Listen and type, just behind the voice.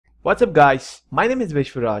What's up guys, my name is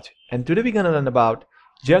Vishwaraj and today we're gonna learn about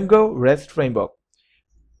Django REST framework.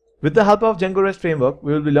 With the help of Django REST framework,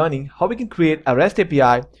 we will be learning how we can create a REST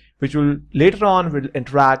API which will later on will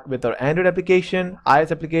interact with our Android application,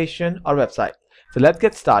 iOS application or website. So let's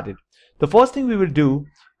get started. The first thing we will do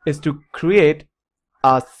is to create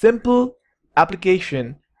a simple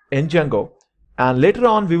application in Django, and later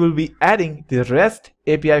on we will be adding the REST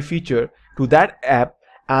API feature to that app,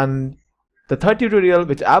 and the third tutorial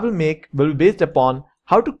which I will make will be based upon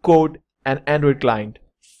how to code an Android client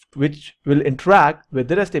which will interact with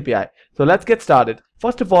the REST API. So let's get started.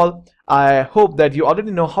 First of all, I hope that you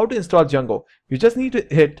already know how to install Django. You just need to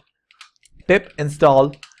hit pip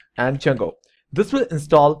install and Django. This will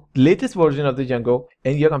install the latest version of the Django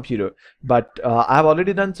in your computer, but I have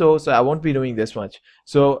already done so I won't be doing this much.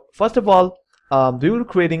 So first of all, we will be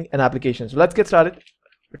creating an application. So let's get started.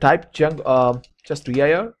 Type Django, just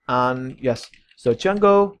dir, and yes, so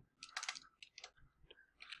Django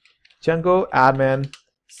admin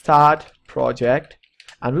start project,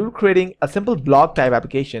 and we will be creating a simple blog type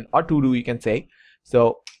application, or to-do you can say.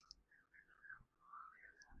 So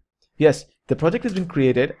yes, the project has been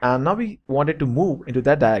created and now we wanted to move into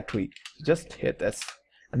that directory. So just hit this,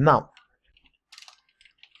 and now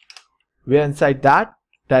we are inside that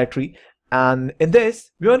directory, and in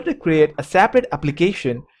this we wanted to create a separate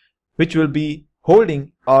application which will be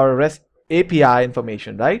holding our REST API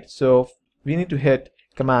information, right? So we need to hit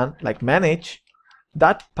command like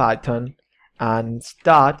manage.python and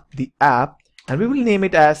start the app, and we will name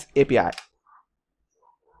it as API.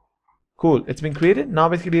 Cool, it's been created. Now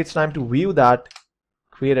basically it's time to view that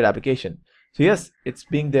created application. So yes, it's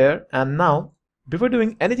being there, and now before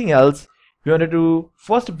doing anything else, we wanted to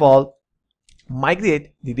first of all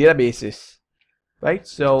migrate the databases, right?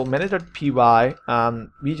 So manage.py,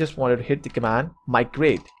 we just wanted to hit the command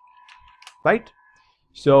migrate, right?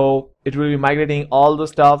 So it will be migrating all the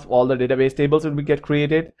stuff, all the database tables will be get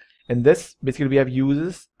created. In this basically we have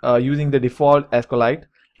users using the default SQLite,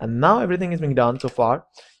 and now everything is being done so far.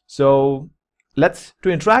 So to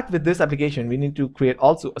interact with this application, we need to create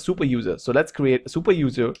also a super user. So let's create a super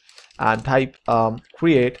user and type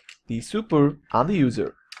create the super and the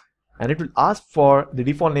user, and it will ask for the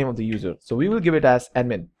default name of the user. So we will give it as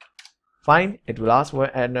admin. Fine, it will ask for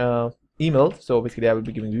an email. So basically I will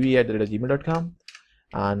be giving v@gmail.com,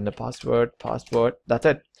 and the password, that's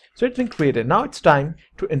it. So it's been created. Now it's time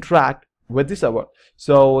to interact with the server.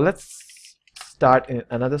 So let's start in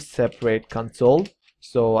another separate console.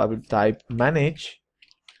 So I will type manage.py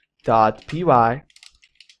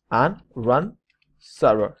and run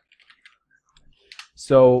server.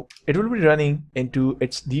 So it will be running into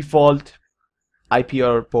its default IP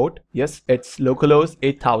or port. Yes, it's localhost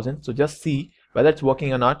 8000. So just see whether it's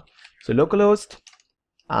working or not. So localhost,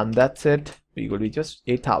 and that's it. We will be just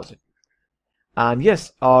 8000, and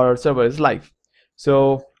yes, our server is live.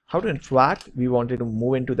 So how to interact? We wanted to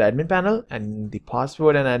move into the admin panel, and the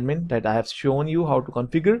password and admin that I have shown you how to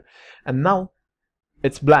configure, and now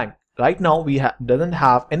it's blank. Right now we doesn't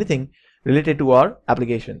have anything related to our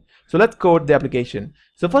application. So let's code the application.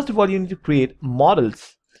 So first of all, you need to create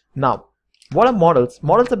models. Now what are models?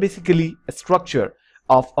 Models are basically a structure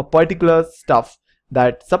of a particular stuff.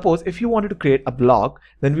 That suppose if you wanted to create a blog,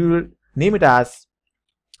 then we will name it as,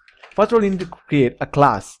 first of all you need to create a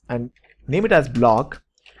class and name it as blog,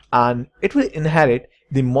 and it will inherit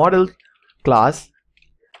the model class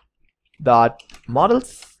dot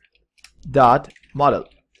models dot model.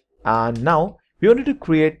 And now we wanted to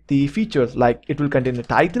create the features, like it will contain a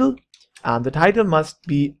title, and the title must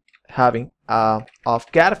be having of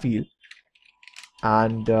char field,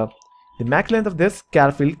 and the max length of this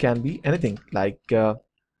char field can be anything like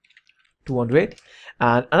 200.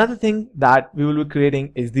 And another thing that we will be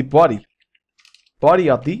creating is the body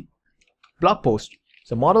of the blog post.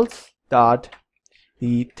 So models dot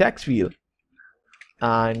the text field,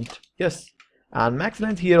 and yes, and max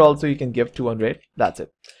length here also you can give 200. That's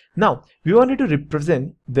it. Now we wanted to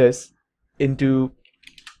represent this into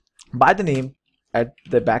by the name at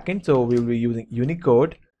the backend, so we will be using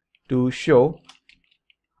Unicode to show.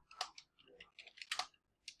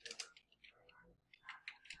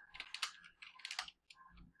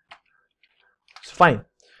 Fine.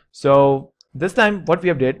 So this time what we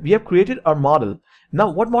have did, we have created our model.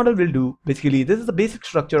 Now what model will do, basically this is the basic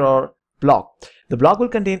structure or blog. The blog will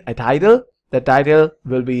contain a title. The title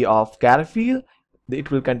will be of char field.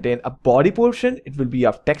 It will contain a body portion. It will be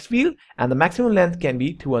of text field, and the maximum length can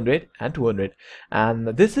be 200 and 200. And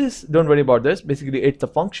this is, don't worry about this, basically it's a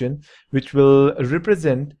function which will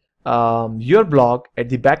represent your blog at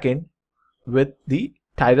the backend with the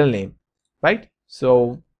title name, right?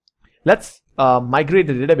 So let's migrate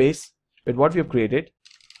the database with what we have created.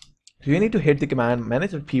 So you need to hit the command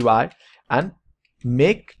manage.py and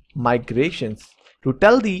make migrations to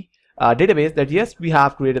tell the database that yes, we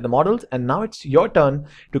have created the models and now it's your turn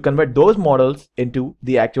to convert those models into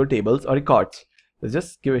the actual tables or records. So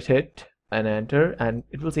just give it a hit and enter and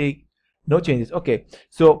it will say no changes. Okay,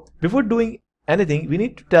 so before doing anything, we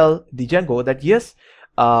need to tell the Django that yes,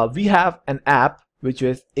 we have an app which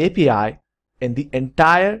is API in the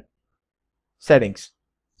entire settings.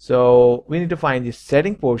 So we need to find the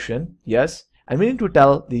setting portion, yes, and we need to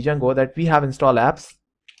tell the Django that we have installed apps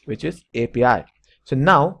which is API. So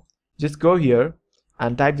now just go here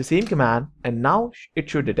and type the same command and now it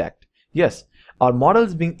should detect yes, our model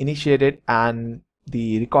is being initiated and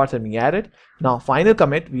the records are being added. Now final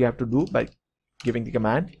commit we have to do by giving the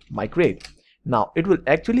command migrate. Now it will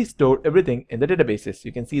actually store everything in the databases.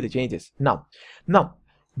 You can see the changes now.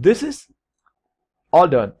 This is all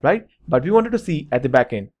done, right? But we wanted to see at the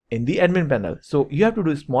backend in the admin panel. So you have to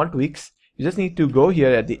do small tweaks. You just need to go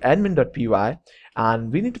here at the admin.py and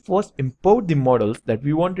we need to first import the models that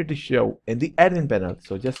we wanted to show in the admin panel.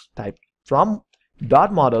 So just type from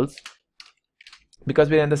 .models, because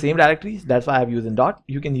we're in the same directories, that's why I've used in dot.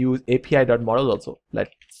 You can use api.models also.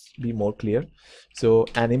 Let's be more clear. So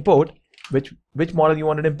and import which model you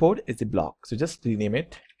wanted to import is the block. So just rename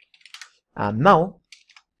it. And now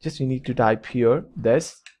just you need to type here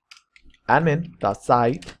this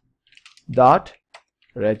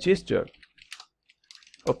admin.site.register.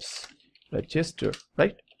 Oops, register,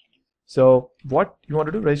 right? So what you want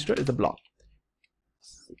to do, register is the block.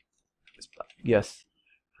 Yes.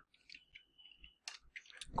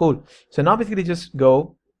 Cool. So now basically just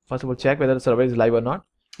go, first of all, check whether the server is live or not.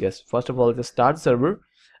 Yes, first of all, just start server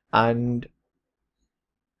and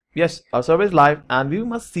yes, our server is live and we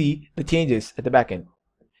must see the changes at the backend.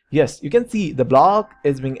 Yes, you can see the block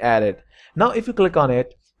is being added. Now if you click on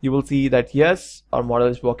it, you will see that yes, our model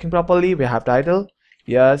is working properly. We have title.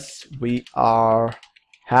 Yes, we are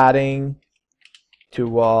heading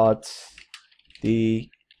towards the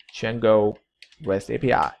Django REST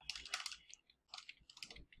API.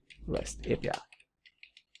 REST API.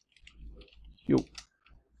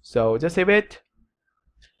 So just save it.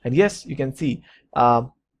 And yes, you can see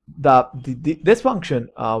this function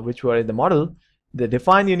which were in the model, the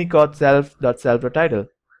define unicode self.self.title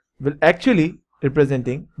will actually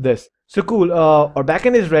representing this. So cool, our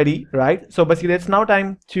backend is ready, right? So basically it's now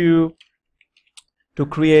time to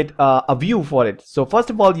create a view for it. So first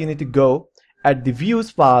of all, you need to go at the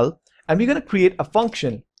views file and we're going to create a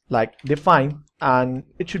function like define, and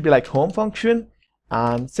it should be like home function.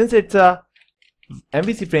 And since it's a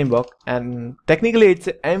MVC framework and technically it's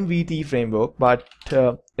a MVT framework, but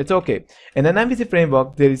it's okay. In an MVC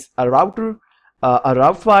framework there is a router, a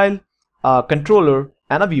route file, a controller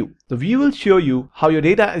and a view. The view will show you how your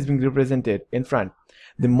data is being represented in front.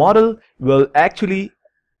 The model will actually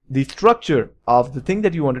the structure of the thing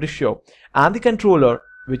that you wanted to show, and the controller,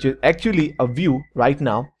 which is actually a view right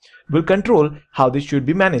now, will control how this should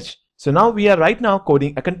be managed. So now we are right now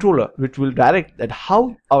coding a controller which will direct that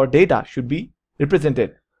how our data should be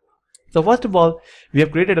represented. So first of all, we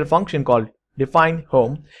have created a function called define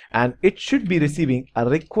home and it should be receiving a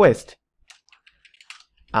request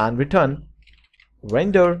and return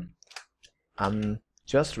render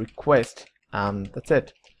just request, and that's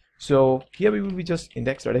it. So here we will be just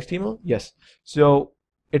index.html. Yes, so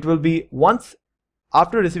it will be once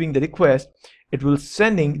after receiving the request, it will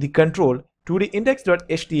sending the control to the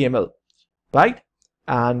index.html, right?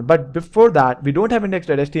 And but before that we don't have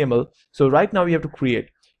index.html, so right now we have to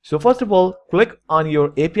create. So first of all, click on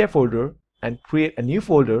your API folder and create a new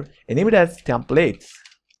folder and name it as templates.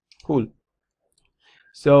 Cool.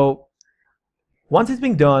 So once it's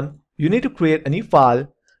being done, you need to create a new file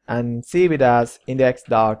and save it as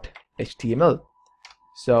index.html.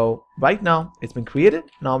 So right now it's been created.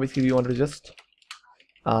 Now basically we want to just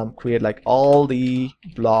create like all the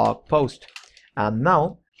blog post, and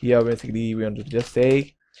now here basically we want to just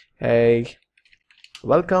say, hey,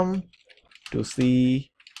 welcome to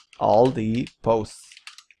see all the posts,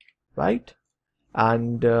 right?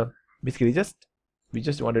 And basically we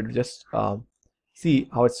just wanted to just see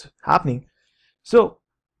how it's happening. So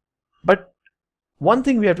but one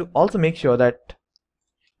thing we have to also make sure that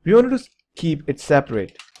we wanted to keep it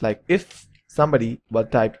separate. Like if somebody will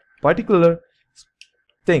type particular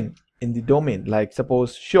thing in the domain, like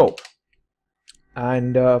suppose show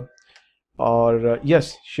and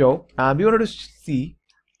yes, show, and we wanted to see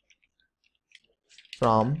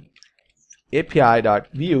from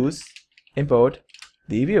api.views import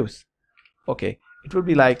the views. Okay, it would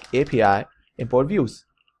be like API import views.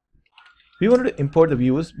 we wanted to import the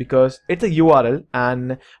views because it's a URL,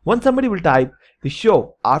 and once somebody will type the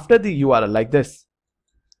show after the URL like this,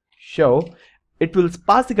 show, it will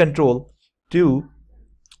pass the control to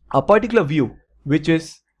a particular view, which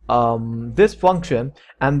is this function,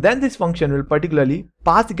 and then this function will particularly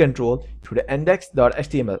pass the control to the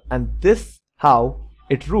index.html, and this how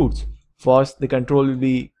it routes. First, the control will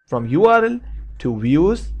be from URL to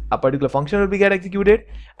views, a particular function will be get executed,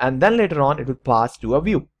 and then later on it will pass to a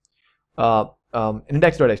view,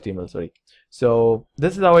 index.html, sorry. So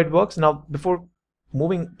this is how it works. Now before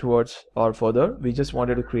moving towards or further, we just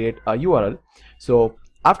wanted to create a URL. So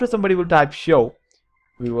after somebody will type show,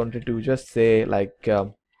 we wanted to just say like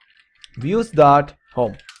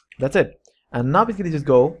views.home, that's it. And now basically just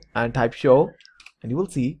go and type show, and you will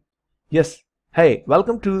see, yes, hey,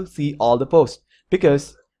 welcome to see all the posts,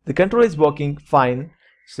 because the control is working fine,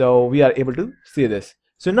 so we are able to see this.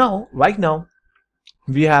 So now right now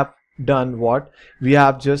we have done what? We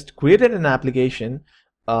have just created an application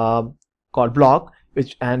called blog,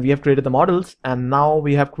 and we have created the models, and now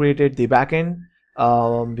we have created the backend.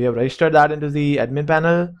 We have registered that into the admin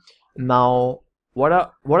panel. Now what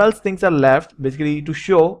else things are left? Basically to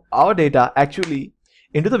show our data actually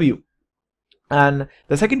into the view. And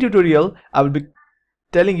the second tutorial, I will be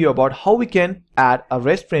telling you about how we can add a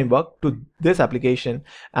REST framework to this application,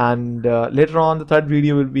 and later on the third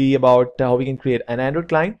video will be about how we can create an Android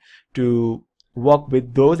client to work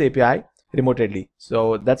with those API remotely.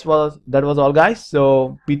 So that was all guys,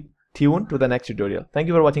 so be tuned to the next tutorial. Thank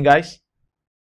you for watching guys.